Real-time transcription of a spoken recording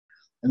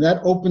And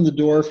that opened the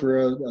door for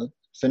a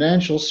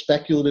financial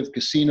speculative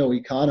casino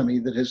economy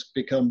that has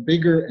become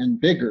bigger and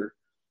bigger,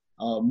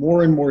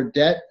 more and more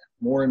debt,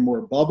 more and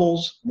more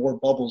bubbles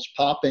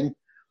popping,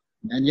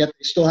 and yet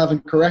they still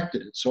haven't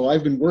corrected it. So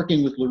I've been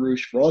working with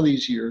LaRouche for all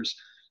these years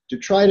to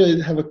try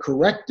to have a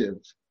corrective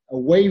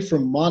away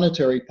from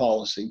monetary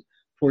policy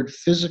toward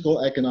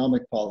physical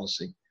economic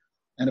policy.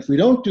 And if we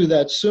don't do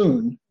that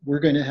soon,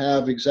 we're going to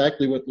have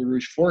exactly what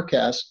LaRouche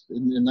forecast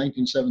in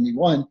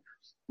 1971,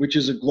 which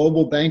is a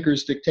global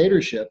banker's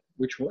dictatorship,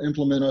 which will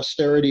implement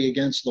austerity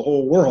against the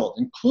whole world,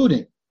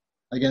 including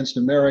against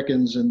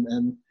Americans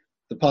and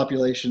the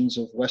populations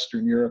of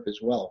Western Europe as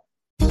well.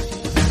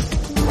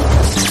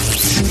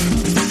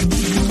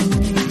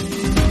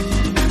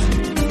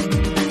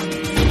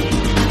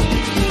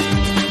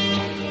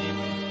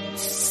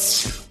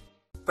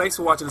 Thanks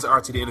for watching this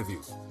RTD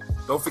interview.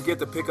 Don't forget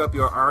to pick up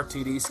your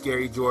RTD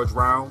Scary George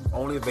round,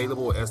 only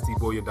available at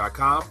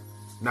stbullion.com.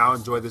 Now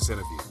enjoy this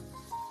interview.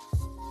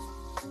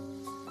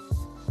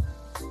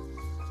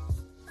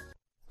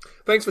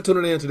 Thanks for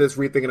tuning in to this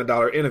Rethinking the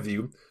Dollar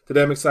interview.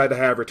 Today I'm excited to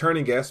have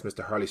returning guest,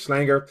 Mr. Harley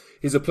Schlanger.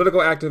 He's a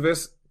political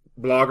activist,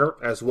 blogger,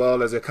 as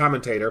well as a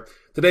commentator.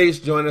 Today he's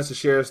joining us to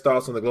share his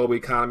thoughts on the global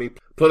economy,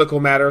 political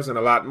matters, and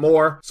a lot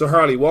more. So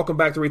Harley, welcome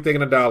back to Rethinking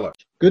the Dollar.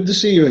 Good to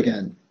see you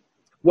again.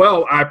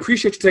 Well, I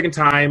appreciate you taking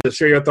time to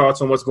share your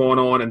thoughts on what's going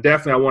on, and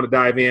definitely I want to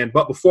dive in.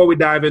 But before we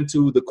dive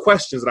into the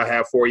questions that I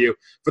have for you,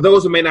 for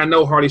those who may not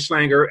know Harley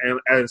Schlanger, and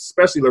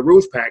especially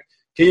LaRouche PAC,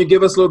 can you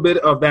give us a little bit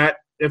of that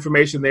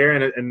information there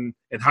and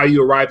how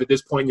you arrived at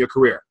this point in your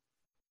career?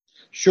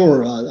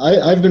 Sure.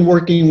 I've been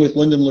working with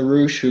Lyndon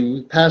LaRouche,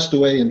 who passed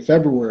away in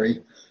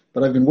February,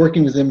 but I've been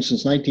working with him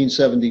since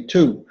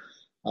 1972.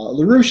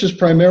 LaRouche is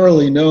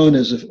primarily known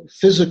as a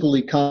physical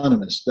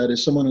economist, that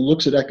is, someone who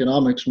looks at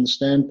economics from the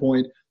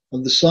standpoint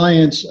of the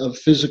science of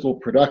physical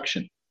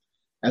production,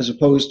 as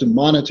opposed to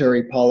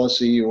monetary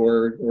policy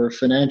or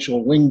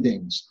financial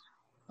wingdings.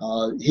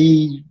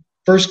 He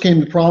first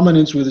came to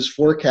prominence with his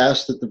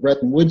forecast that the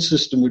Bretton Woods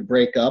system would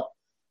break up,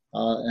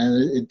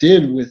 and it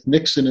did with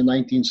Nixon in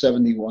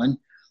 1971,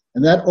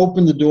 and that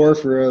opened the door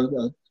for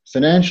a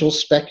financial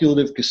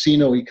speculative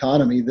casino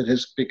economy that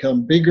has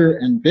become bigger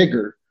and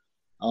bigger,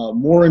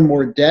 more and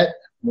more debt,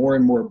 more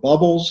and more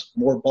bubbles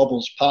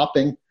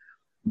popping,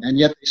 and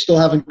yet they still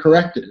haven't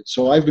corrected it.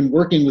 So I've been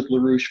working with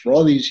LaRouche for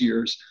all these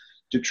years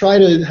to try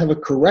to have a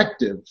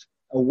corrective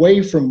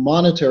away from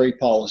monetary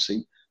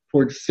policy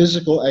toward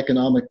physical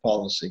economic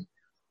policy.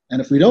 And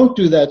if we don't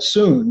do that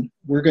soon,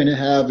 we're going to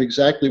have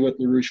exactly what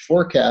LaRouche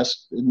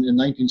forecast in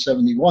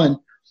 1971,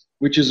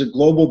 which is a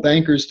global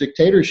banker's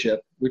dictatorship,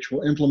 which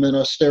will implement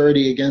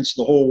austerity against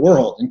the whole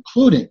world,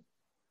 including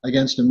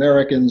against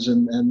Americans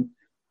and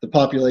the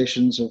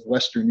populations of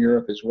Western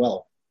Europe as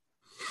well.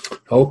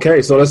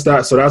 Okay, so let's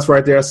start. So that's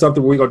right there.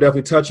 Something we're going to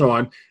definitely touch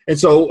on. And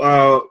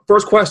so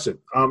first question,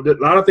 a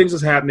lot of things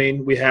is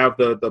happening. We have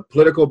the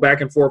political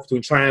back and forth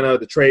between China,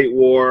 the trade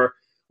war.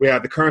 We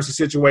have the currency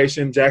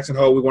situation, Jackson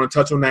Hole. We want to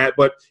touch on that.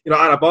 But,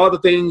 out of all the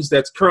things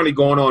that's currently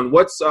going on,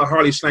 what's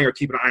Harley Schlanger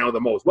keeping an eye on the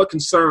most? What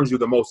concerns you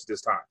the most at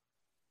this time?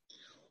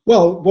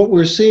 Well, what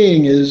we're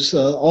seeing is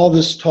all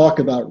this talk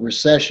about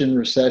recession.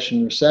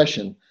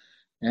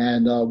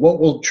 And what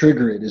will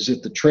trigger it? Is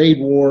it the trade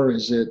war?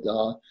 Is it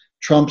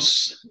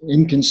Trump's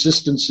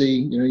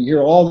inconsistency? You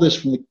hear all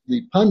this from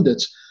the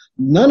pundits.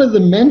 None of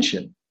them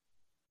mention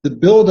the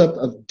buildup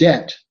of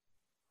debt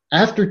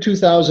after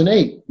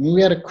 2008.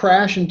 We had a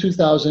crash in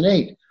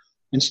 2008.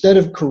 Instead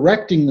of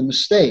correcting the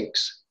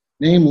mistakes,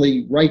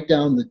 namely write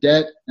down the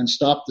debt and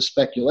stop the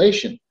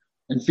speculation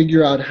and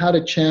figure out how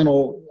to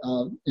channel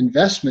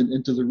investment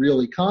into the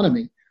real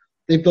economy,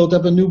 they built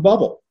up a new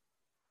bubble.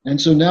 And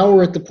so now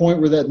we're at the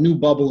point where that new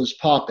bubble is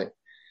popping.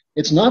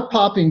 It's not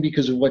popping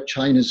because of what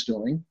China's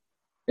doing.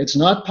 It's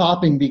not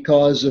popping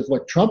because of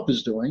what Trump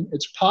is doing.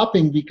 It's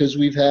popping because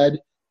we've had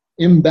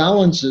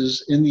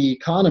imbalances in the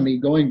economy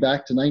going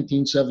back to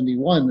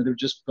 1971 that have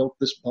just built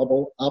this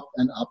bubble up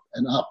and up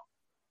and up.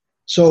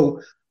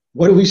 So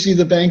what do we see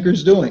the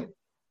bankers doing?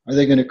 Are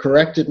they going to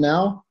correct it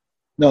now?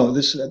 No,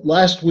 this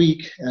last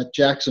week at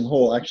Jackson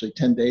Hole, actually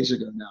 10 days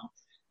ago now,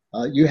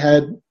 you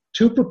had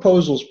two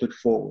proposals put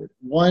forward.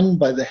 One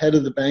by the head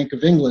of the Bank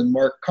of England,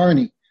 Mark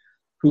Carney,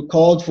 who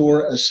called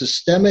for a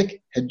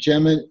systemic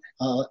hegemonic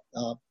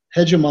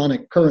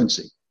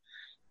currency.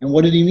 And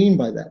what did he mean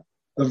by that?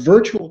 A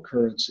virtual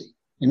currency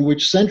in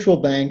which central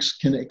banks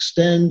can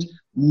extend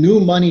new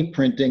money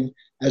printing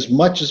as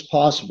much as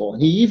possible.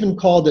 And he even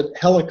called it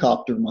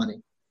helicopter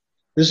money.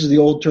 This is the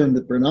old term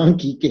that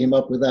Bernanke came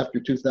up with after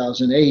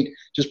 2008,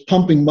 just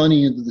pumping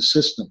money into the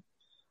system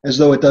as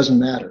though it doesn't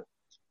matter.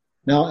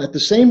 Now, at the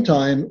same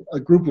time, a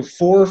group of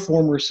 4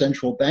 former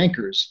central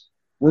bankers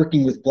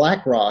working with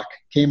BlackRock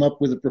came up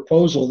with a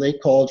proposal they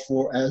called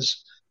for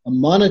as a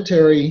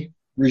monetary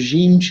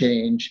regime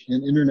change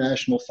in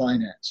international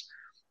finance.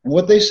 And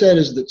what they said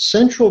is that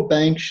central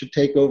banks should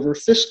take over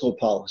fiscal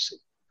policy.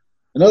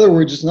 In other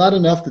words, it's not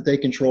enough that they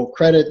control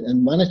credit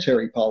and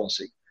monetary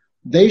policy.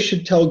 They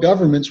should tell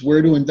governments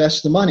where to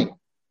invest the money.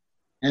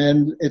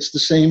 And it's the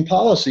same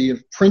policy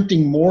of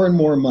printing more and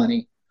more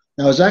money.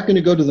 Now, is that going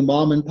to go to the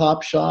mom and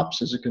pop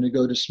shops? Is it going to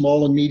go to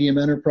small and medium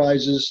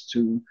enterprises,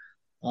 to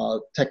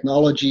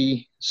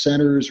technology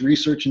centers,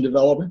 research and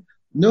development?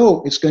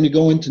 No, it's going to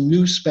go into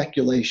new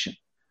speculation.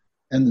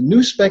 And the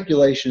new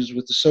speculation is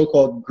with the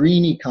so-called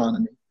green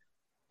economy.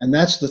 And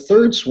that's the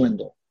third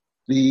swindle,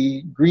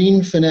 the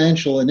Green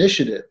Financial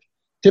Initiative,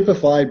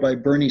 typified by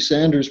Bernie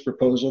Sanders'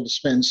 proposal to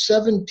spend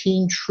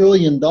 $17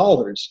 trillion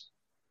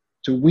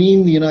to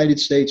wean the United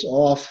States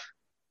off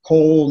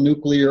coal,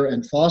 nuclear,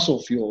 and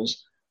fossil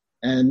fuels,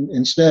 and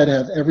instead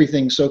have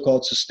everything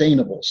so-called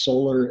sustainable,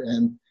 solar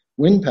and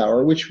wind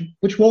power, which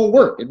won't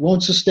work. It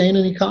won't sustain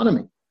an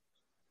economy.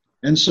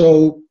 And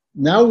so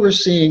now we're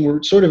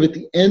sort of at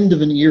the end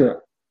of an era,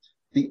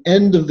 the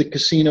end of the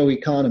casino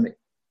economy.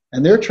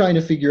 And they're trying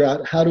to figure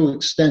out how to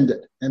extend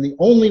it. And the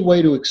only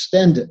way to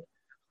extend it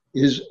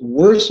is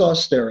worse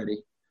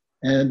austerity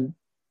and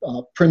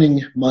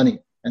printing money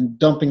and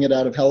dumping it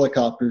out of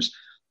helicopters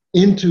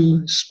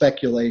into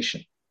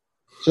speculation.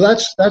 So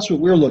that's what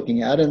we're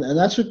looking at, and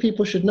that's what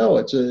people should know.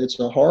 It's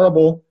a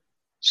horrible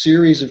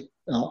series of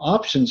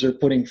options they're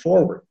putting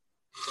forward.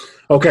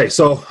 Okay,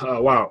 so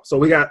wow.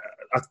 So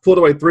I pulled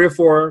away 3 or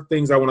 4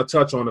 things I want to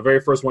touch on. The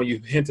very first one you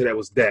hinted at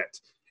was debt.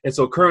 And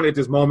so currently at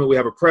this moment, we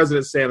have a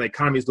president saying the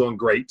economy is doing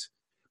great.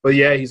 But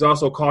yeah, he's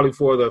also calling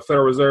for the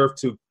Federal Reserve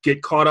to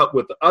get caught up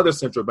with the other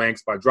central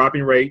banks by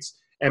dropping rates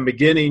and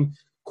beginning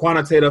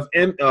quantitative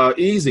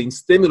easing,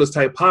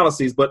 stimulus-type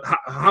policies. But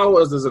how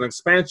does an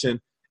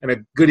expansion and a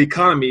good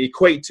economy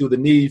equate to the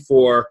need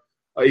for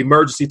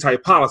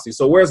emergency-type policy?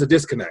 So where's the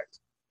disconnect?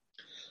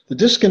 The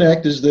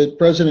disconnect is that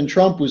President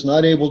Trump was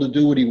not able to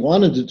do what he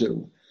wanted to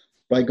do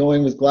by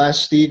going with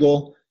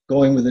Glass-Steagall,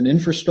 going with an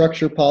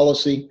infrastructure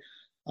policy,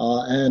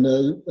 and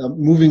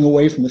moving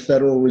away from the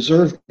Federal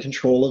Reserve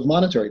control of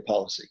monetary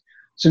policy.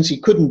 Since he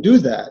couldn't do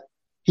that,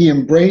 he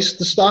embraced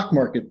the stock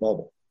market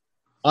bubble.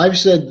 I've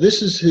said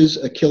this is his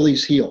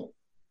Achilles heel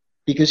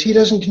because he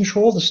doesn't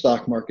control the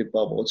stock market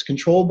bubble. It's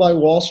controlled by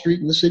Wall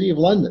Street and the City of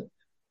London.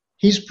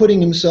 He's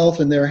putting himself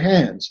in their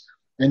hands.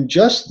 And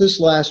just this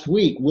last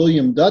week,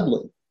 William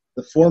Dudley,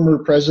 the former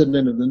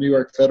president of the New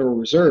York Federal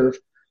Reserve,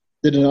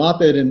 did an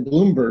op-ed in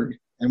Bloomberg.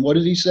 And what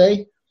did he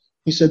say?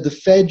 He said the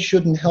Fed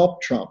shouldn't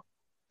help Trump.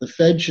 The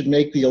Fed should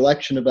make the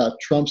election about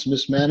Trump's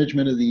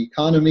mismanagement of the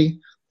economy,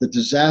 the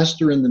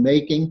disaster in the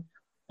making,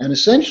 and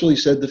essentially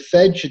said the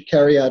Fed should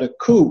carry out a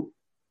coup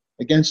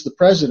against the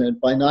president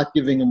by not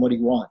giving him what he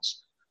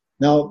wants.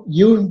 Now,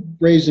 you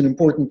raised an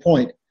important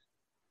point.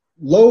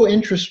 Low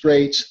interest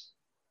rates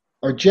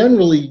are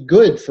generally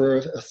good for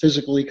a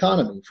physical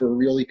economy, for a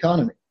real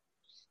economy.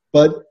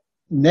 But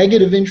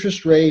negative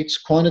interest rates,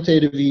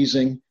 quantitative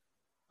easing,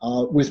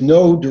 with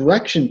no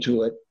direction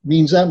to it,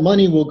 means that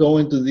money will go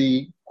into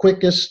the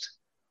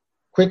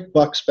quick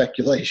buck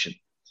speculation.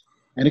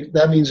 And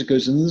that means it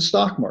goes into the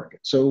stock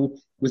market. So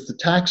with the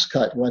tax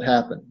cut, what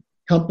happened?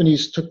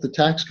 Companies took the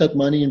tax cut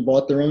money and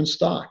bought their own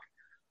stock.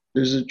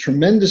 There's a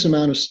tremendous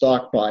amount of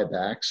stock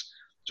buybacks.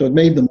 So it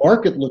made the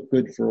market look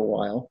good for a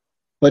while,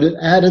 but it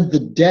added the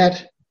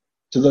debt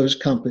to those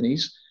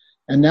companies.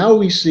 And now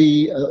we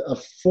see a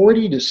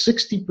 40 to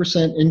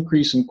 60%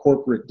 increase in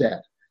corporate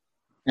debt.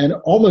 And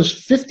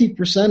almost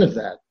 50% of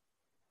that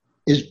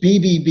is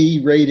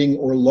BBB rating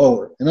or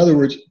lower. In other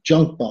words,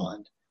 junk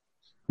bond.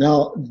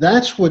 Now,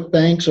 that's what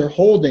banks are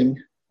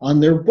holding on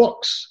their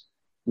books,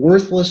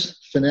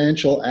 worthless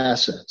financial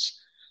assets.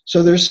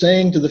 So they're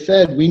saying to the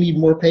Fed, we need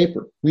more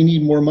paper. We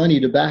need more money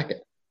to back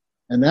it.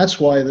 And that's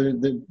why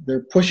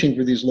they're pushing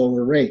for these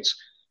lower rates.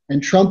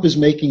 And Trump is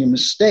making a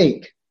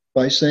mistake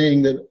by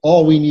saying that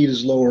all we need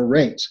is lower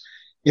rates.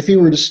 If he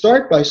were to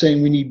start by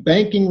saying we need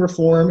banking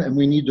reform and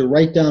we need to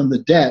write down the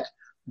debt,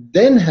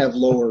 then have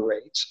lower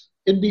rates,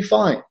 it'd be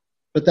fine.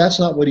 But that's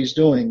not what he's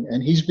doing.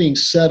 And he's being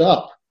set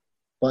up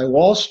by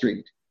Wall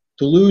Street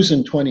to lose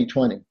in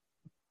 2020.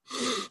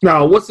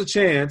 Now, what's the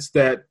chance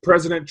that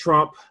President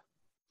Trump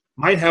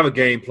might have a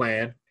game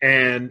plan?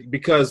 And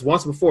because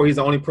once before, he's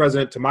the only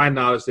president, to my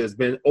knowledge, that's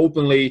been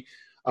openly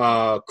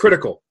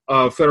critical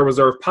of Federal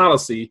Reserve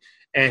policy.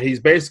 And he's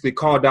basically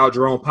called out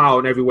Jerome Powell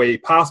in every way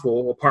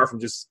possible, apart from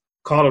just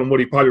calling him what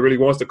he probably really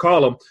wants to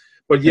call him.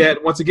 But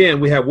yet, once again,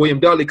 we have William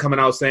Dudley coming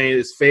out saying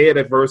it's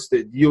Fed versus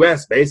the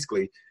U.S.,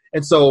 basically.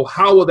 And so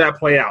how will that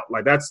play out?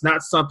 Like, that's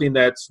not something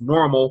that's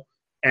normal.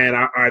 And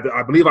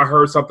I believe I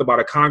heard something about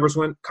a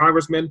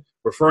congressman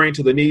referring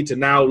to the need to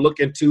now look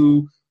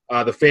into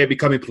the Fed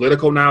becoming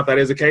political now, if that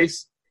is the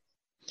case.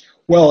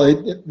 Well,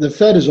 the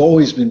Fed has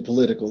always been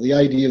political. The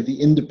idea of the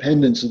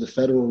independence of the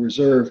Federal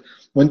Reserve.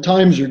 When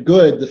times are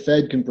good, the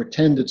Fed can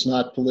pretend it's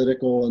not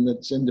political and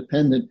it's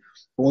independent.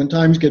 But when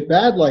times get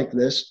bad like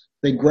this,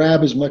 they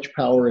grab as much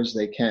power as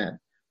they can.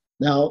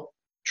 Now,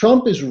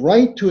 Trump is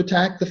right to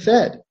attack the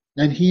Fed.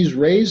 And he's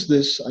raised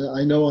this,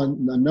 I know,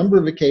 on a number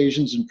of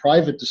occasions in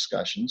private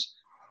discussions.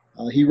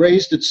 He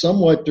raised it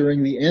somewhat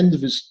during the end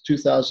of his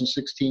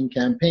 2016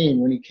 campaign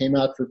when he came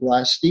out for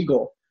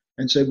Glass-Steagall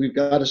and said, we've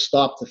got to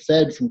stop the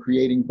Fed from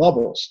creating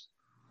bubbles.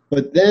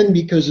 But then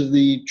because of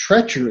the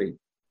treachery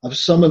of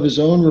some of his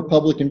own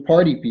Republican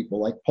Party people,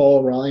 like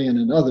Paul Ryan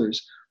and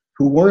others,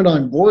 who weren't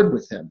on board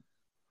with him.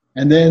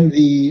 And then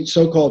the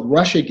so-called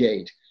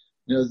Russiagate,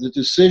 the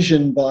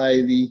decision by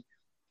the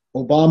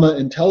Obama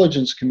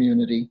intelligence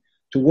community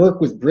to work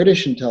with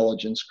British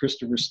intelligence,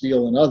 Christopher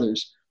Steele and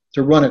others,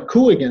 to run a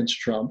coup against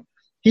Trump.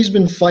 He's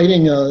been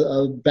fighting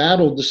a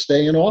battle to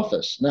stay in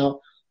office. Now,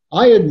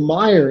 I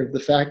admire the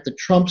fact that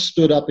Trump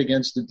stood up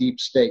against the deep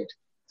state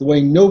the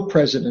way no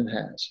president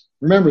has.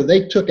 Remember,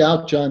 they took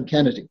out John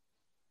Kennedy.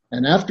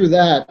 And after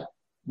that,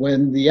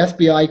 when the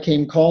FBI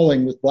came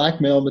calling with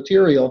blackmail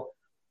material,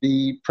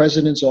 the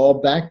presidents all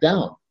backed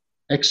down,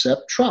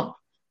 except Trump.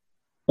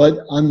 But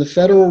on the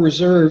Federal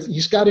Reserve,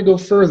 he's got to go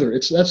further.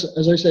 That's,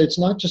 as I say, it's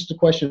not just a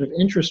question of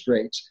interest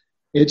rates.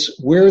 It's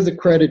where the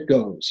credit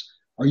goes.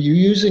 Are you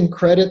using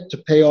credit to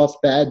pay off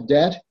bad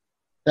debt?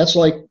 That's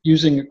like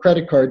using a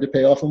credit card to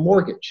pay off a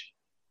mortgage.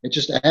 It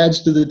just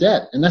adds to the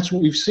debt. And that's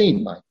what we've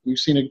seen, Mike. We've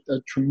seen a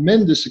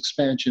tremendous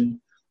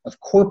expansion of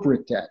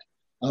corporate debt,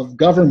 of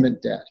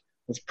government debt,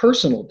 of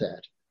personal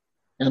debt.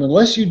 And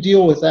unless you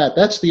deal with that,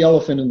 that's the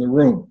elephant in the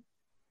room.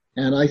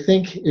 And I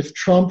think if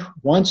Trump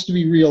wants to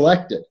be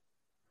reelected,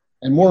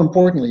 and more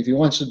importantly, if he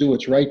wants to do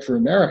what's right for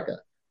America,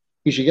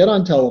 he should get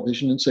on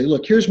television and say,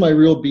 look, here's my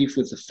real beef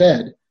with the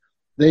Fed.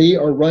 They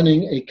are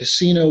running a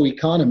casino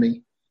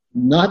economy,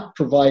 not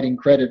providing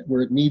credit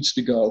where it needs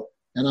to go,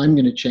 and I'm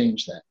going to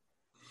change that.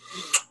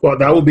 Well,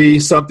 that would be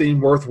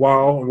something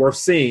worthwhile and worth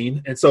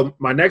seeing. And so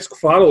my next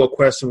follow-up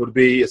question would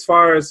be, as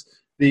far as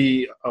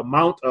the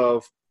amount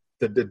of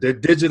the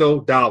digital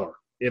dollar,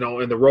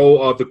 and the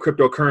role of the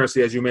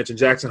cryptocurrency, as you mentioned,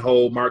 Jackson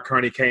Hole, Mark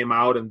Carney came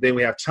out, and then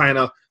we have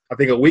China, I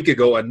think a week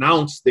ago,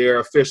 announced their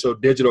official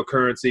digital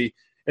currency.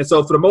 And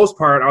so for the most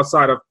part,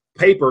 outside of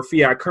paper,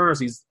 fiat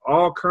currencies,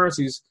 all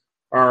currencies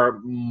are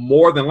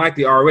more than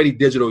likely already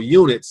digital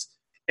units.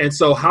 And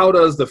so how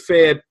does the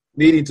Fed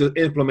needing to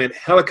implement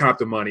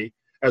helicopter money,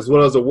 as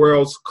well as the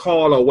world's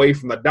call away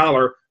from the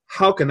dollar,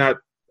 how can that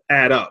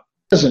add up?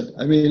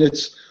 I mean,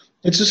 it's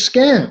a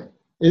scam.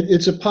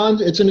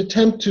 It's an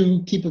attempt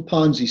to keep a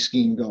Ponzi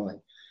scheme going.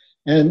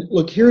 And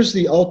look, here's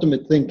the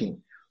ultimate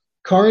thinking.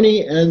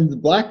 Carney and the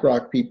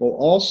BlackRock people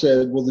all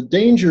said, well, the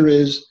danger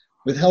is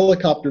with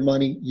helicopter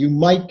money, you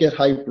might get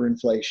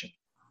hyperinflation.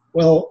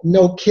 Well,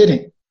 no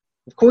kidding.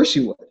 Of course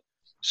you would.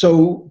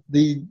 So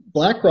the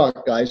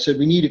BlackRock guy said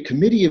we need a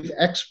committee of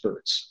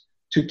experts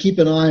to keep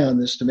an eye on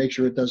this to make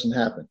sure it doesn't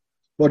happen.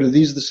 What, are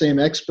these the same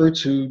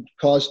experts who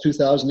caused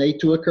 2008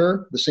 to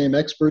occur? The same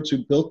experts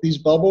who built these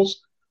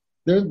bubbles?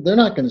 They're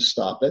not going to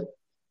stop it.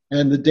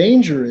 And the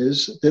danger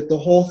is that the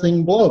whole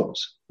thing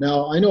blows.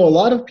 Now, I know a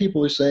lot of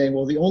people are saying,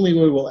 well, the only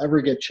way we'll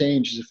ever get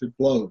change is if it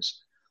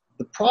blows.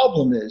 The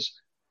problem is,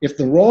 if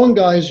the wrong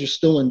guys are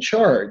still in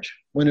charge,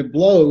 when it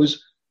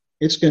blows,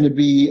 it's going to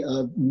be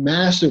a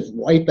massive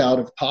wipeout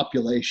of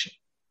population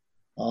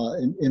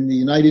in the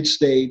United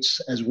States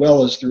as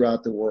well as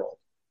throughout the world.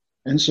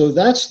 And so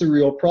that's the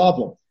real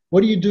problem.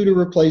 What do you do to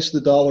replace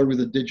the dollar with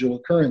a digital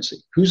currency?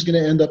 Who's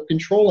going to end up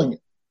controlling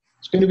it?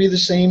 It's going to be the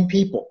same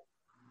people.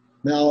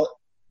 Now,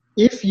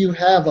 if you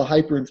have a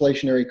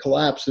hyperinflationary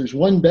collapse, there's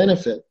one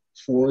benefit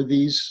for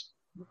these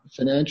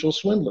financial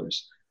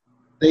swindlers.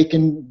 They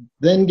can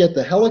then get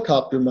the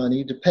helicopter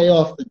money to pay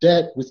off the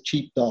debt with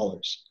cheap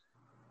dollars.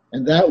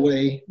 And that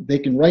way they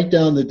can write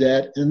down the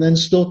debt and then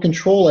still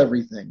control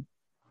everything,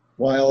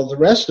 while the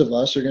rest of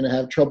us are going to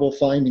have trouble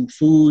finding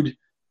food,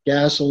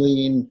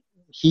 gasoline,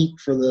 heat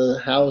for the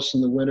house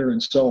in the winter,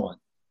 and so on.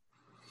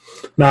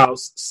 Now,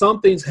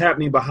 something's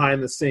happening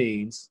behind the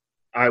scenes.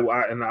 I'm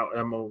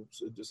going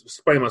to just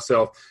explain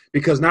myself,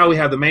 because now we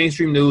have the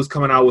mainstream news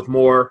coming out with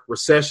more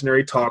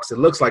recessionary talks. It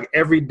looks like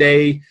every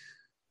day,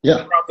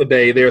 throughout the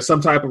day, there's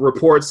some type of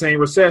report saying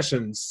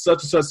recession,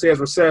 such and such says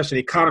recession,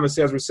 economist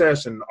says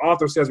recession,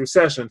 author says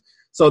recession.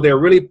 So they're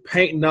really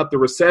painting up the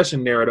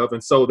recession narrative.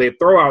 And so they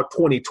throw out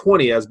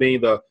 2020 as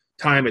being the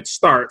time it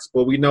starts,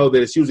 but we know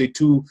that it's usually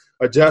two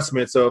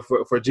adjustments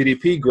for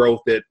GDP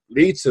growth that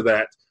leads to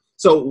that.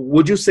 So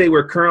would you say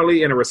we're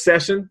currently in a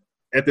recession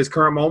at this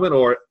current moment,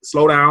 or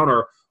slowdown,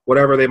 or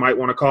whatever they might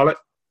want to call it?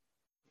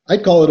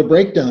 I'd call it a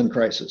breakdown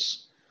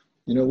crisis.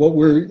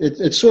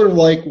 It's sort of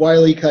like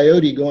Wile E.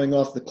 Coyote going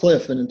off the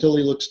cliff, and until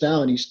he looks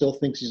down, he still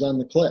thinks he's on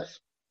the cliff.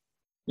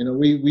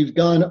 We've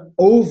gone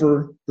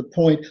over the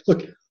point.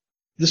 Look,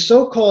 the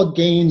so-called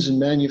gains in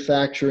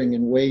manufacturing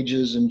and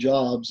wages and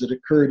jobs that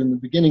occurred in the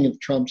beginning of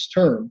Trump's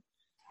term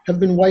have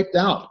been wiped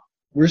out.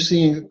 We're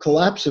seeing a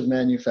collapse of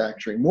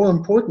manufacturing. More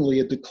importantly,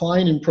 a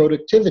decline in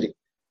productivity.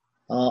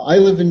 I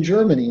live in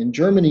Germany. In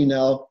Germany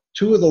now,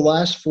 2 of the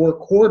last 4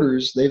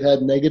 quarters, they've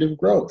had negative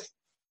growth.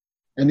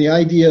 And the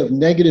idea of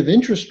negative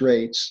interest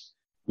rates,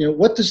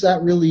 what does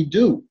that really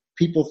do?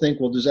 People think,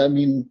 well, does that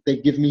mean they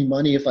give me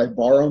money if I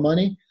borrow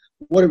money?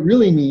 What it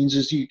really means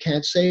is you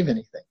can't save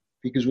anything,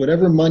 because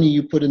whatever money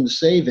you put into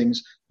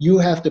savings, you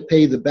have to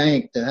pay the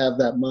bank to have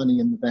that money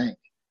in the bank.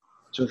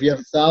 So if you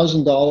have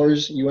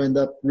 $1,000, you end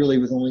up really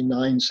with only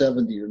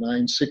 $970 or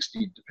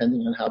 $960,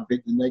 depending on how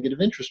big the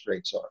negative interest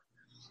rates are.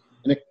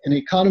 In an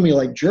economy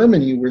like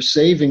Germany, where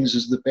savings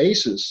is the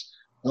basis,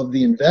 of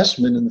the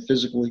investment in the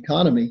physical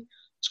economy,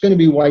 it's going to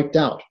be wiped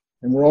out.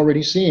 And we're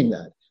already seeing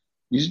that.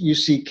 You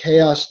see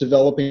chaos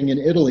developing in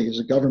Italy as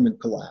a government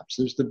collapse.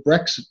 There's the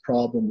Brexit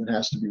problem that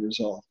has to be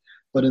resolved.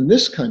 But in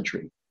this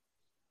country,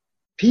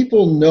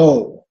 people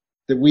know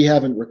that we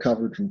haven't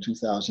recovered from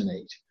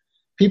 2008.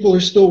 People are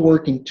still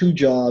working 2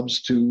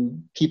 jobs to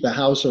keep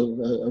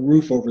a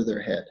roof over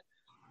their head.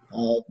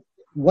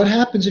 What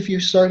happens if you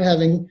start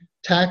having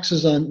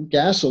taxes on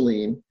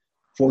gasoline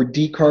for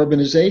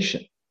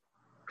decarbonization?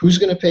 Who's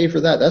going to pay for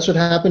that? That's what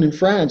happened in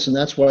France, and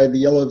that's why the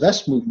Yellow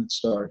Vest movement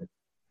started.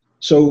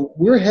 So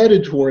we're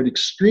headed toward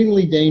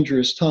extremely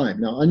dangerous time.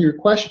 Now, on your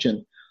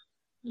question,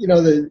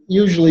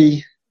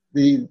 usually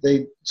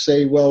they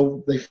say,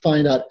 well, they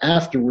find out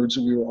afterwards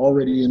that we were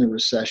already in a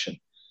recession.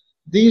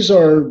 These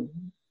are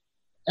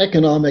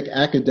economic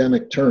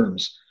academic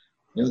terms.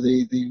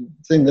 The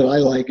thing that I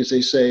like is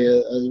they say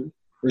a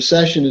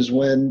recession is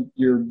when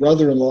your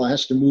brother-in-law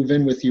has to move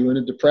in with you, and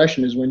a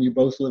depression is when you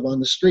both live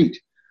on the street.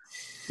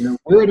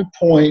 We're at a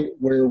point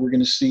where we're going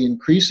to see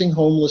increasing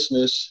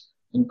homelessness,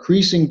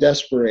 increasing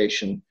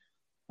desperation,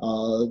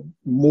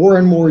 more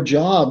and more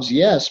jobs,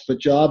 yes, but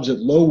jobs at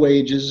low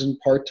wages and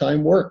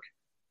part-time work.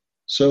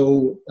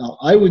 So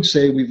I would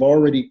say we've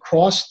already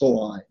crossed the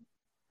line,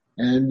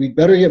 and we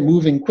better get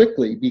moving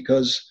quickly,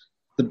 because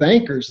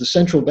the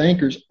central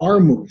bankers are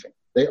moving.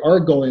 They are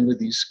going with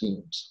these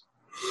schemes.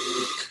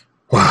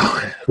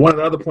 Wow. One of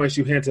the other points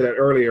you hinted at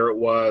earlier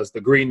was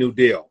the Green New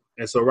Deal.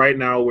 And so right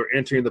now we're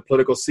entering the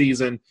political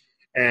season,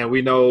 and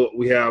we know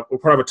we're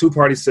part of a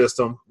 2-party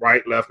system,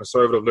 right, left,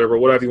 conservative,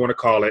 liberal, whatever you want to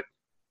call it,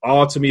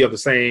 all to me of the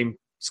same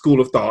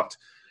school of thought.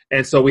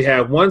 And so we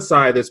have one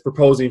side that's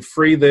proposing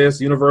free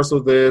this,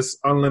 universal this,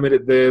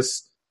 unlimited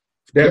this,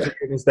 debt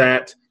forgiveness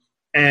that.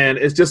 And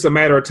it's just a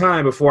matter of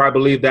time before I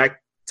believe that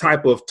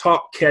type of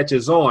talk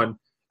catches on,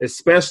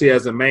 especially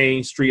as the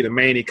main street and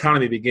main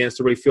economy begins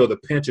to really feel the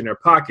pinch in their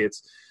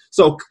pockets.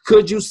 So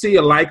could you see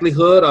a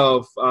likelihood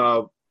of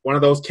one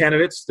of those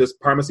candidates that's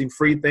promising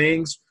free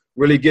things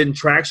really getting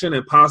traction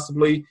and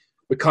possibly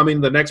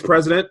becoming the next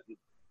president?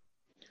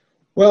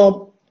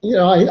 Well,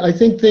 I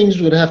think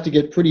things would have to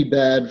get pretty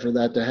bad for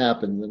that to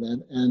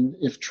happen. And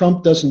if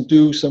Trump doesn't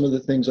do some of the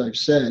things I've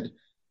said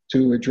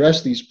to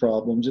address these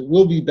problems, it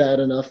will be bad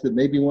enough that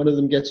maybe one of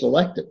them gets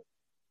elected.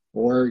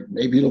 Or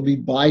maybe it'll be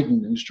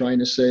Biden who's trying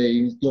to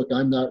say, look,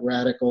 I'm not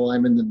radical,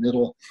 I'm in the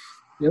middle.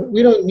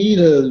 We don't need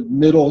a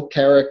middle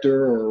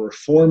character or a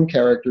reform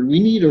character.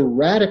 We need a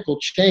radical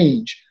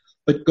change,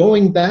 but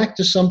going back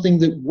to something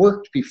that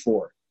worked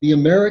before, the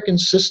American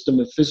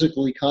system of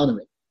physical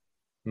economy.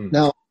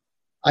 Now,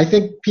 I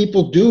think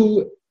people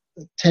do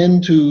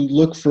tend to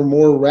look for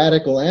more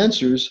radical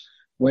answers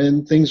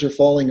when things are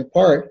falling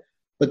apart.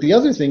 But the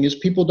other thing is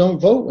people don't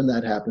vote when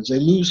that happens. They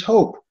lose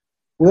hope.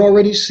 We're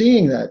already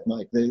seeing that,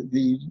 Mike.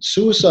 The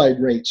suicide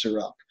rates are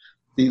up.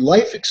 The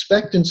life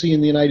expectancy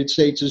in the United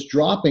States is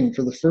dropping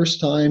for the first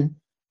time,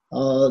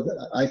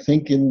 I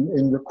think,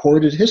 in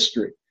recorded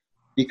history,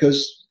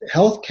 because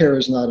healthcare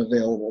is not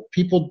available.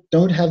 People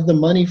don't have the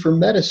money for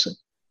medicine.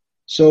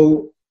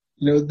 So,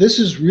 this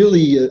is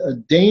really a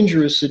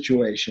dangerous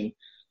situation.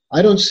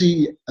 I don't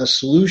see a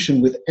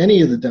solution with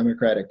any of the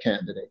Democratic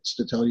candidates,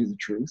 to tell you the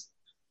truth.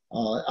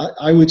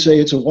 I would say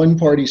it's a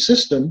one-party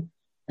system,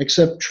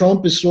 except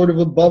Trump is sort of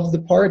above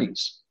the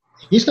parties.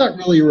 He's not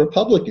really a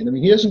Republican. I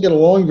mean, he doesn't get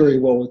along very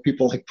well with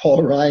people like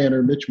Paul Ryan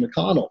or Mitch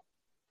McConnell.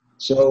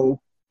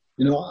 So,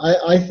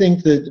 I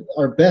think that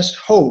our best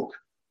hope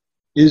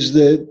is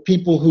that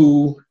people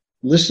who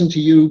listen to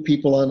you,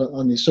 people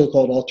on the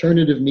so-called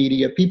alternative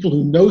media, people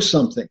who know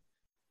something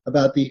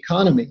about the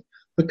economy,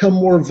 become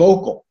more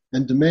vocal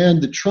and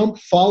demand that Trump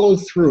follow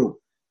through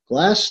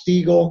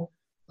Glass-Steagall,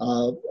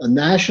 a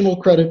national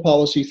credit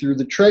policy through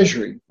the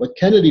Treasury, what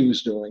Kennedy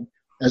was doing,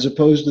 as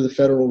opposed to the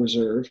Federal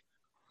Reserve.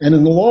 And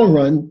in the long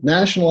run,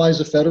 nationalize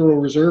the Federal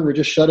Reserve or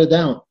just shut it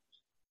down.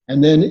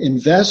 And then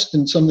invest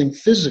in something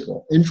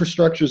physical.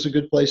 Infrastructure is a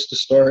good place to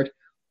start.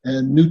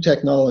 And new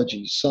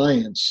technologies,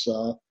 science.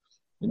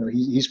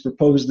 He's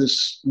proposed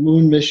this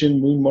moon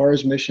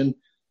Mars mission.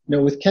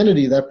 With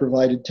Kennedy, that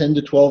provided $10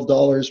 to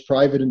 $12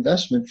 private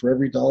investment for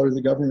every dollar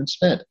the government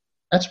spent.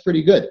 That's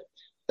pretty good.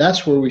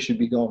 That's where we should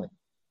be going.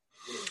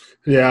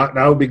 Yeah,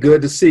 that would be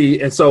good to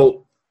see. And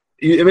so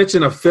you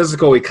mentioned a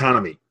physical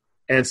economy.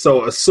 And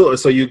so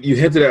you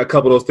hinted at a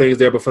couple of those things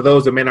there, but for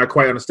those that may not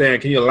quite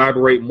understand, can you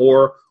elaborate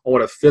more on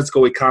what a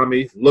physical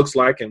economy looks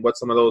like and what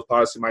some of those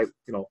policies might,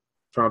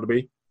 turn out to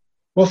be?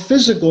 Well,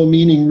 physical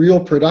meaning real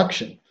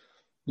production.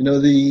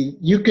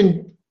 You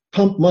can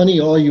pump money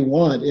all you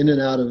want in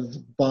and out of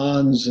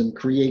bonds and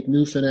create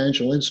new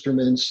financial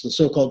instruments, the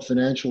so-called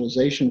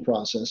financialization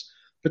process,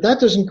 but that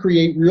doesn't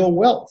create real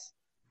wealth.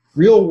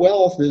 Real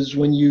wealth is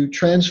when you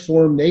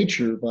transform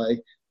nature by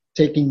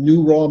taking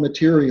new raw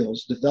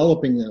materials,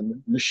 developing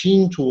them,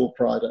 machine tool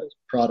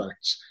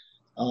products,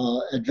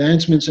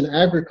 advancements in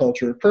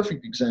agriculture, a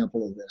perfect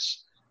example of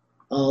this.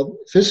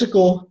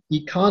 Physical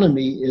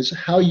economy is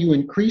how you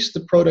increase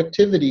the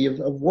productivity of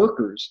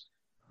workers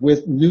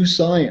with new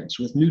science,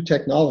 with new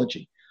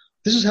technology.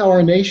 This is how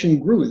our nation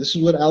grew. This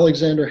is what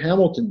Alexander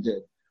Hamilton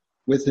did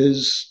with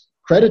his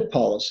credit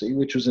policy,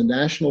 which was a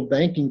national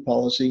banking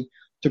policy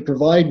to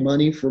provide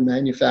money for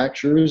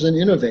manufacturers and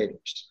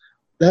innovators.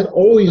 That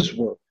always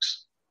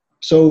works.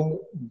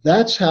 So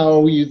that's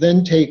how you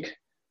then take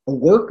a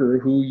worker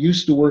who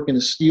used to work in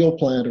a steel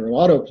plant or an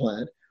auto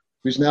plant,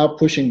 who's now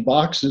pushing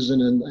boxes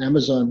in an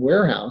Amazon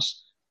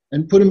warehouse,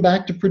 and put him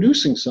back to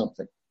producing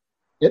something.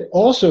 It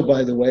also,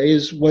 by the way,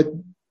 is what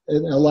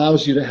it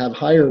allows you to have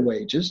higher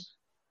wages.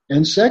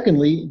 And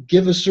secondly,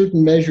 give a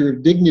certain measure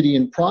of dignity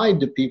and pride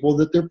to people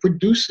that they're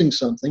producing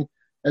something,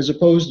 as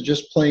opposed to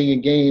just playing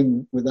a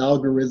game with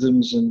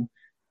algorithms and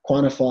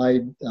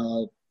quantified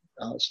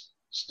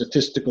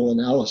statistical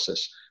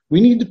analysis.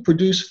 We need to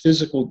produce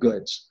physical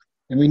goods,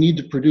 and we need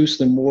to produce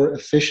them more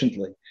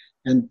efficiently.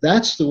 And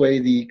that's the way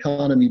the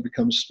economy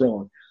becomes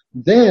strong.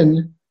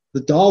 Then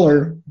the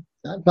dollar,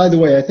 by the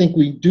way, I think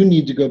we do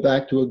need to go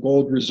back to a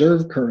gold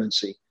reserve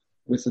currency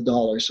with the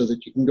dollar so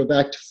that you can go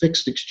back to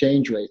fixed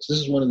exchange rates. This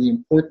is one of the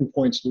important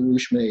points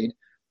LaRouche made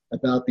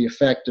about the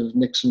effect of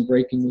Nixon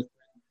breaking with.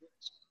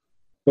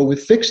 But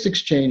with fixed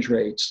exchange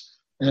rates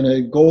and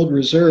a gold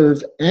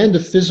reserve and a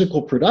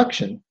physical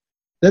production,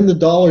 then the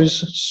dollar's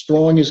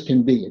strong as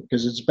can be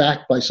because it's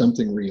backed by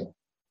something real.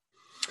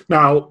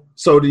 Now,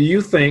 so do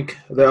you think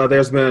that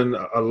there's been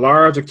a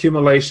large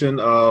accumulation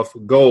of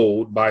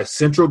gold by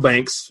central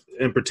banks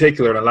in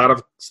particular, and a lot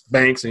of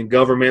banks and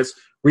governments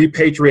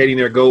repatriating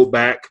their gold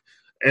back,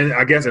 and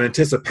I guess in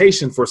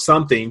anticipation for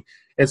something?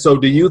 And so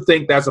do you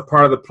think that's a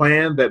part of the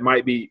plan that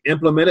might be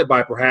implemented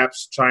by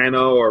perhaps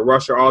China or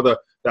Russia, all the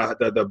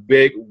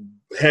big,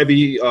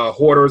 heavy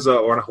hoarders,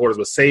 or not hoarders,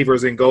 but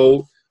savers in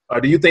gold?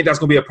 Do you think that's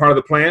going to be a part of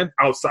the plan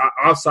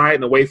outside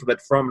and away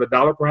from the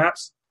dollar,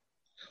 perhaps?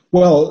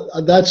 Well,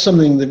 that's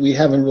something that we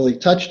haven't really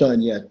touched on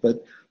yet.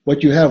 But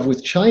what you have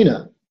with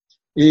China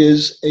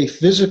is a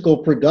physical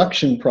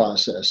production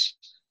process,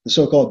 the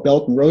so-called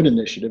Belt and Road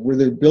Initiative, where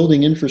they're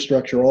building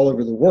infrastructure all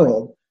over the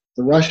world.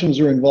 The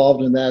Russians are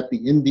involved in that, the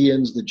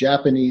Indians, the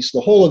Japanese,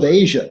 the whole of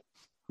Asia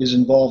is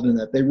involved in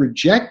that. They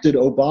rejected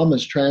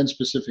Obama's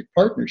Trans-Pacific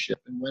Partnership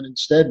and went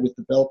instead with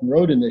the Belt and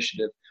Road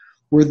Initiative,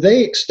 where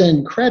they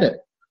extend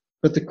credit,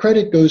 but the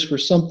credit goes for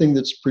something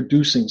that's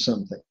producing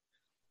something.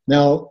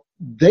 Now,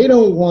 they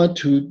don't want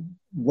to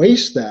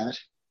waste that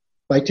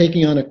by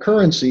taking on a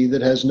currency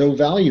that has no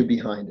value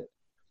behind it.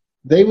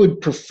 They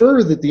would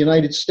prefer that the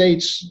United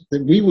States,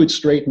 that we would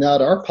straighten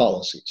out our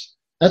policies.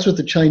 That's what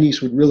the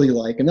Chinese would really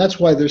like, and that's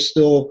why they're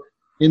still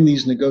in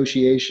these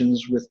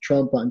negotiations with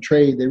Trump on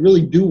trade. They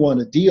really do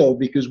want a deal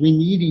because we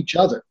need each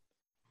other.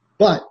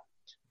 But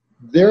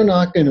they're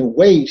not going to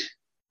wait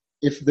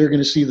if they're going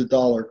to see the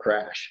dollar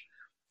crash.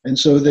 And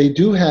so they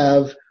do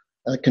have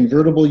a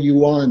convertible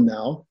yuan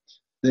now.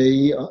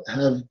 They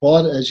have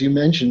bought, as you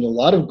mentioned, a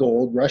lot of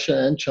gold,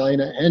 Russia and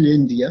China and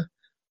India,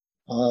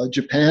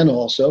 Japan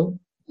also.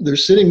 They're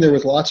sitting there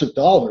with lots of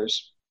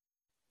dollars.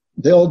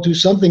 They'll do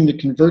something to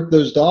convert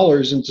those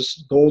dollars into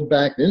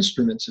gold-backed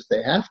instruments if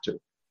they have to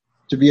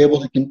be able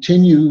to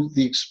continue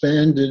the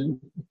expanded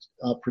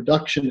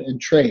production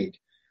and trade.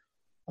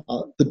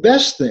 The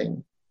best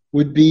thing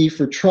would be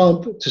for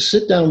Trump to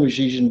sit down with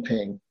Xi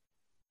Jinping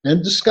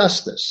and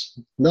discuss this,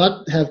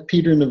 not have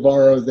Peter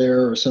Navarro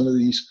there or some of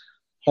these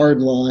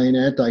hardline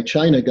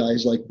anti-China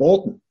guys like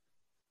Bolton,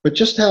 but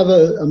just have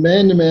a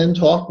man-to-man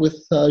talk with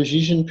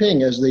Xi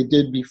Jinping, as they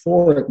did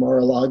before at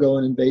Mar-a-Lago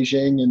and in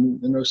Beijing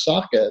and in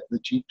Osaka at the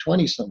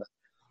G20 summit.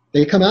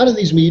 They come out of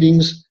these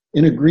meetings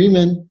in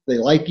agreement. They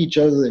like each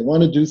other. They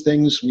want to do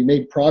things. We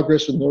made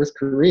progress with North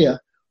Korea.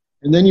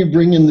 And then you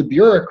bring in the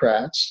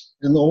bureaucrats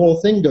and the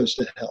whole thing goes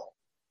to hell.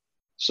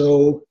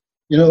 So,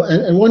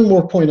 and one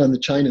more point on the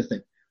China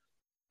thing.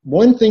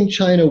 One thing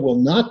China will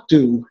not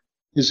do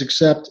is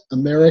accept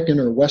American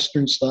or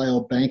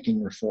Western-style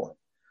banking reform.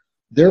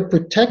 They're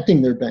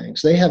protecting their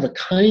banks. They have a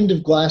kind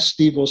of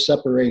Glass-Steagall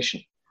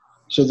separation.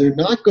 So they're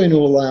not going to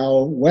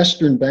allow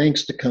Western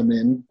banks to come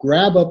in,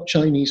 grab up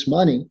Chinese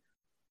money,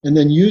 and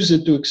then use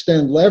it to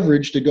extend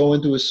leverage to go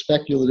into a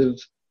speculative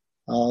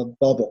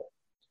bubble.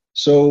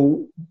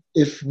 So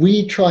if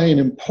we try and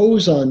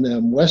impose on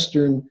them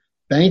Western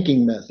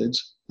banking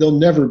methods, there'll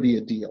never be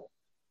a deal.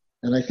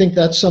 And I think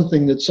that's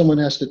something that someone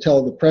has to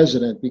tell the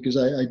president, because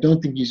I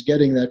don't think he's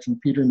getting that from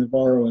Peter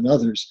Navarro and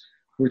others.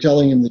 We're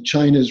telling him that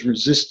China's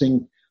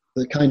resisting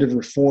the kind of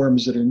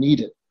reforms that are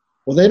needed.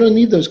 Well, they don't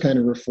need those kind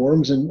of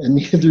reforms, and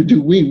neither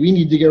do we. We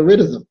need to get rid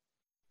of them.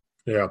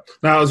 Yeah.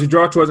 Now, as we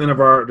draw towards the end of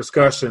our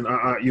discussion,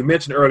 you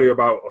mentioned earlier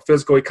about a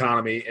physical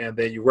economy, and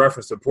then you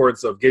referenced the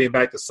importance of getting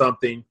back to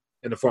something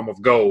in the form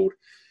of gold.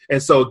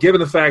 And so given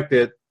the fact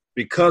that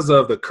because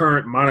of the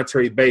current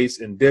monetary base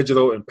in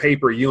digital and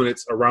paper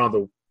units around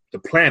the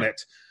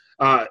planet,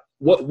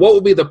 what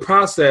would be the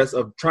process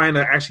of trying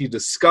to actually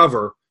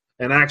discover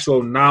an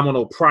actual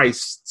nominal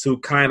price to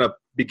kind of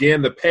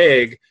begin to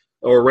peg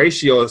or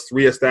ratio is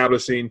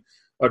reestablishing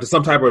to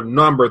some type of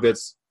number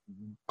that's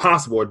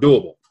possible or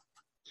doable?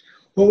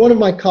 Well, one of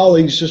my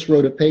colleagues just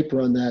wrote a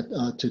paper on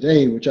that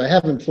today, which I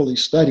haven't fully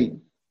studied.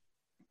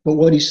 But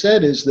what he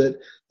said is that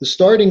The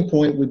starting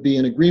point would be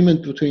an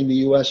agreement between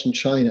the US and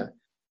China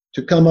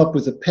to come up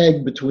with a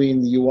peg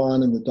between the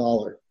yuan and the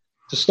dollar,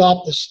 to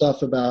stop this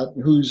stuff about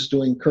who's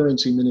doing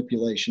currency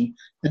manipulation,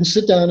 and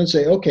sit down and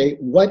say, okay,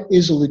 what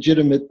is a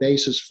legitimate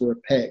basis for a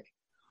peg?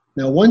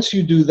 Now, once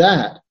you do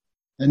that,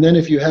 and then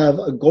if you have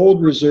a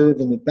gold reserve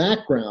in the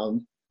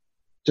background,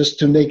 just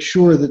to make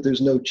sure that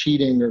there's no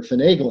cheating or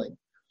finagling,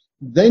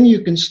 then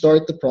you can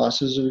start the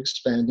process of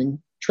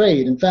expanding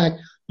trade. In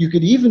fact, you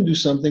could even do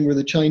something where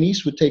the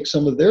Chinese would take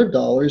some of their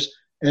dollars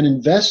and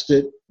invest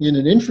it in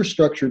an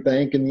infrastructure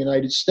bank in the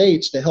United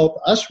States to help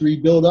us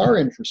rebuild our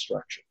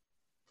infrastructure.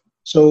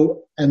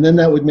 So, and then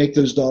that would make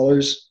those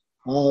dollars,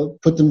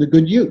 put them to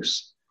good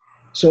use.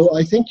 So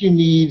I think you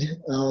need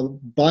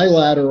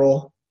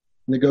bilateral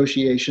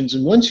negotiations.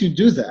 And once you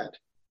do that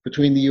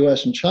between the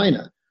US and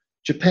China,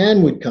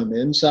 Japan would come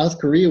in, South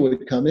Korea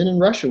would come in, and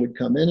Russia would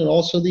come in, and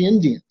also the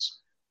Indians.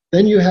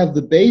 Then you have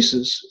the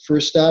basis for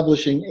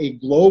establishing a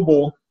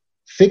global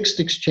fixed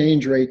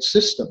exchange rate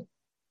system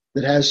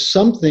that has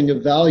something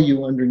of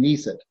value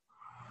underneath it.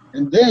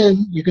 And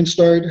then you can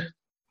start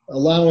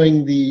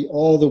allowing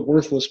all the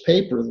worthless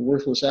paper, the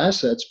worthless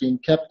assets being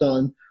kept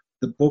on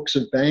the books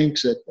of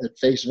banks at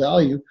face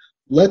value,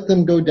 let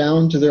them go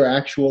down to their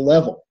actual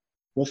level.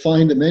 We'll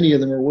find that many of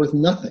them are worth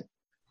nothing.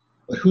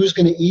 But who's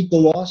going to eat the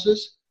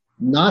losses?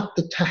 Not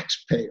the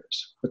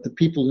taxpayers, but the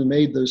people who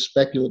made those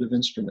speculative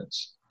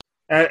instruments.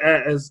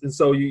 And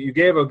so you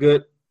gave a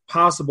good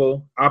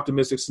possible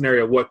optimistic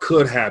scenario of what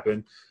could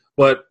happen,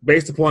 but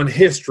based upon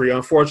history,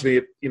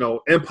 unfortunately,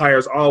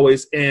 empires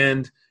always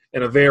end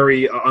in a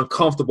very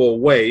uncomfortable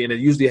way, and it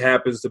usually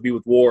happens to be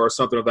with war or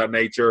something of that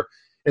nature.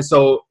 And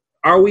so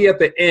are we at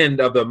the end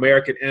of the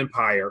American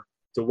empire,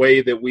 the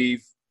way that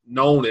we've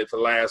known it for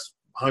the last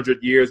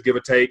 100 years, give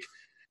or take,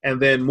 and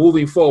then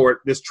moving forward,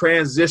 this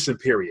transition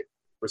period?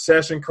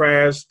 Recession,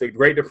 crash, the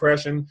Great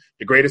Depression,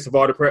 the greatest of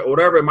all depression,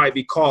 whatever it might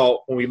be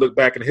called when we look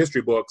back in the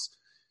history books,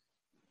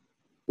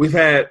 we've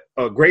had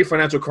a great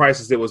financial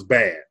crisis that was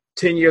bad.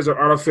 10 years of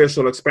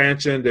artificial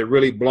expansion that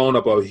really blown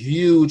up a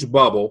huge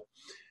bubble.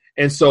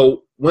 And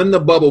so when the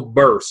bubble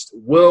bursts,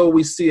 will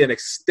we see an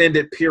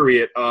extended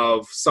period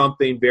of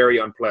something very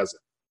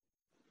unpleasant?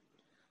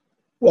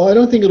 Well, I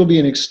don't think it'll be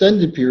an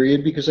extended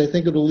period because I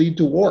think it'll lead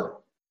to war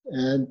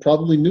and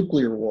probably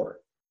nuclear war.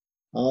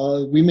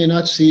 We may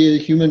not see a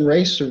human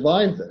race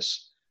survive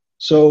this.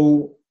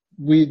 So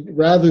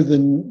rather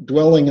than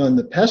dwelling on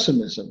the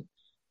pessimism,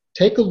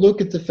 take a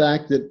look at the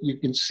fact that you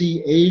can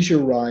see Asia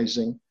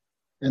rising,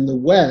 and the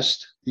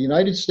West, the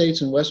United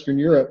States and Western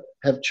Europe,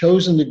 have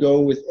chosen to go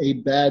with a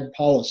bad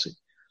policy.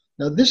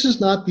 Now, this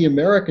is not the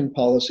American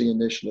policy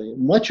initially.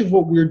 Much of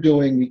what we're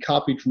doing, we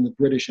copied from the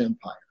British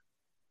Empire.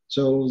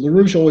 So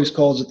LaRouche always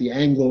calls it the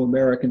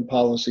Anglo-American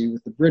policy,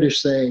 with the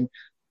British saying,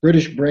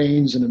 British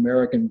brains and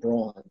American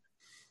brawn.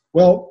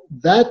 Well,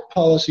 that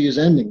policy is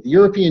ending. The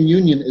European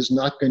Union is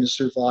not going to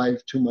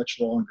survive too much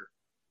longer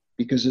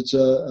because it's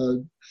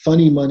a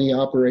funny money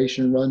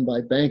operation run by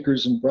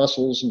bankers in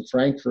Brussels and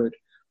Frankfurt.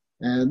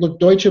 And look,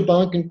 Deutsche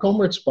Bank and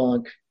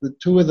Commerzbank, the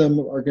two of them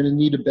are going to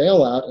need a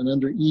bailout, and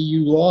under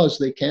EU laws,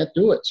 they can't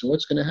do it. So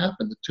what's going to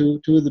happen? The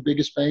two of the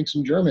biggest banks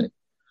in Germany.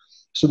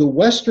 So the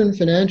Western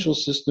financial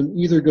system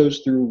either goes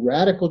through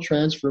radical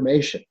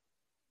transformation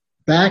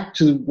back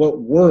to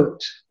what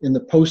worked in the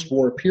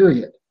post-war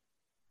period,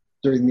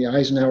 during the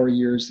Eisenhower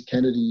years, the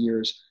Kennedy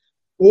years,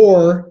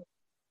 or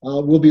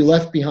will be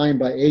left behind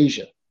by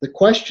Asia. The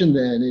question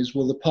then is,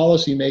 will the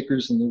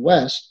policymakers in the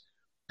West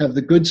have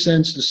the good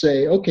sense to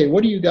say, okay,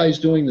 what are you guys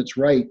doing that's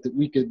right that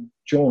we could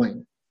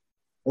join?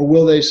 Or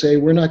will they say,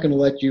 we're not going to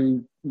let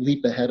you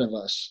leap ahead of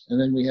us, and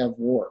then we have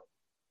war?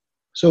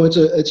 So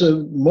it's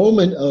a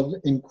moment of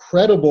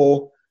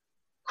incredible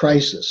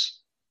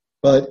crisis,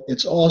 but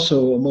it's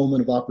also a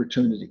moment of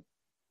opportunity.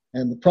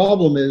 And the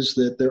problem is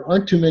that there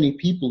aren't too many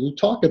people who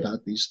talk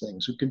about these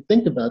things, who can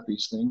think about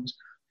these things,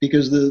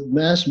 because the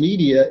mass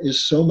media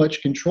is so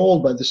much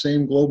controlled by the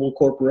same global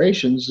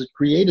corporations that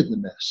created the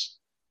mess.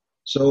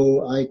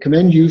 So I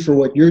commend you for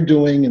what you're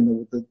doing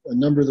and a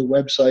number of the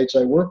websites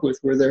I work with,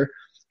 where they're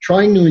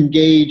trying to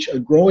engage a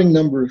growing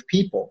number of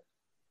people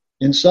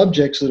in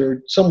subjects that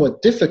are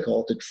somewhat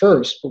difficult at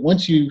first, but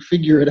once you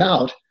figure it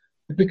out,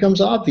 it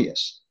becomes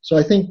obvious. So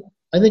I think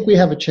we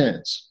have a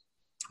chance.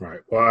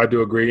 Right. Well, I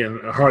do agree. And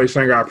Harley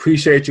Schwenger, I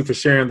appreciate you for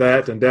sharing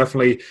that, and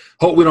definitely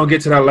hope we don't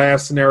get to that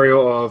last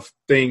scenario of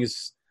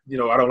things,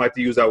 I don't like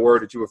to use that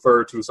word that you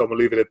referred to, so I'm going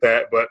to leave it at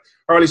that. But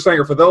Harley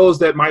Schwenger, for those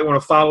that might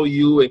want to follow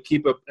you and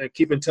keep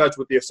in touch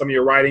with some of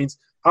your writings,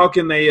 how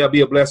can they be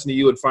a blessing to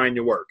you and find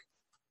your work?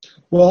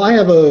 Well, I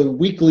have a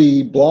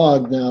weekly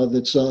blog now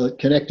that's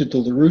connected to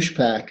LaRouche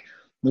PAC.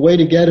 The way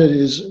to get it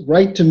is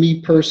write to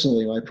me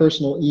personally, my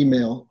personal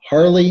email,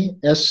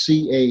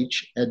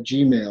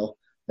 harleysch@gmail.com.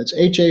 That's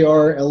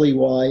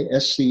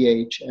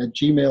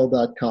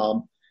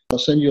harleysch@gmail.com. I'll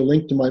send you a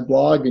link to my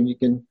blog, and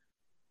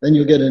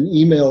you'll get an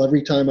email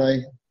every time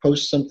I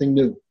post something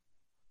new.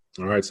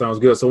 All right, sounds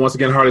good. So once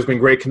again, Harley, it's been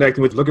great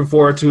connecting with you. Looking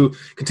forward to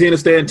continue to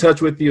stay in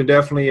touch with you, and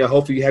definitely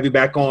hopefully have you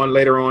back on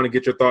later on and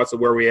get your thoughts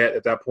of where we're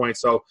at that point.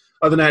 So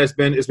other than that,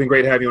 it's been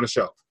great to have you on the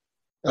show.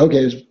 Okay,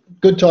 it's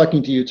good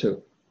talking to you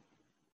too.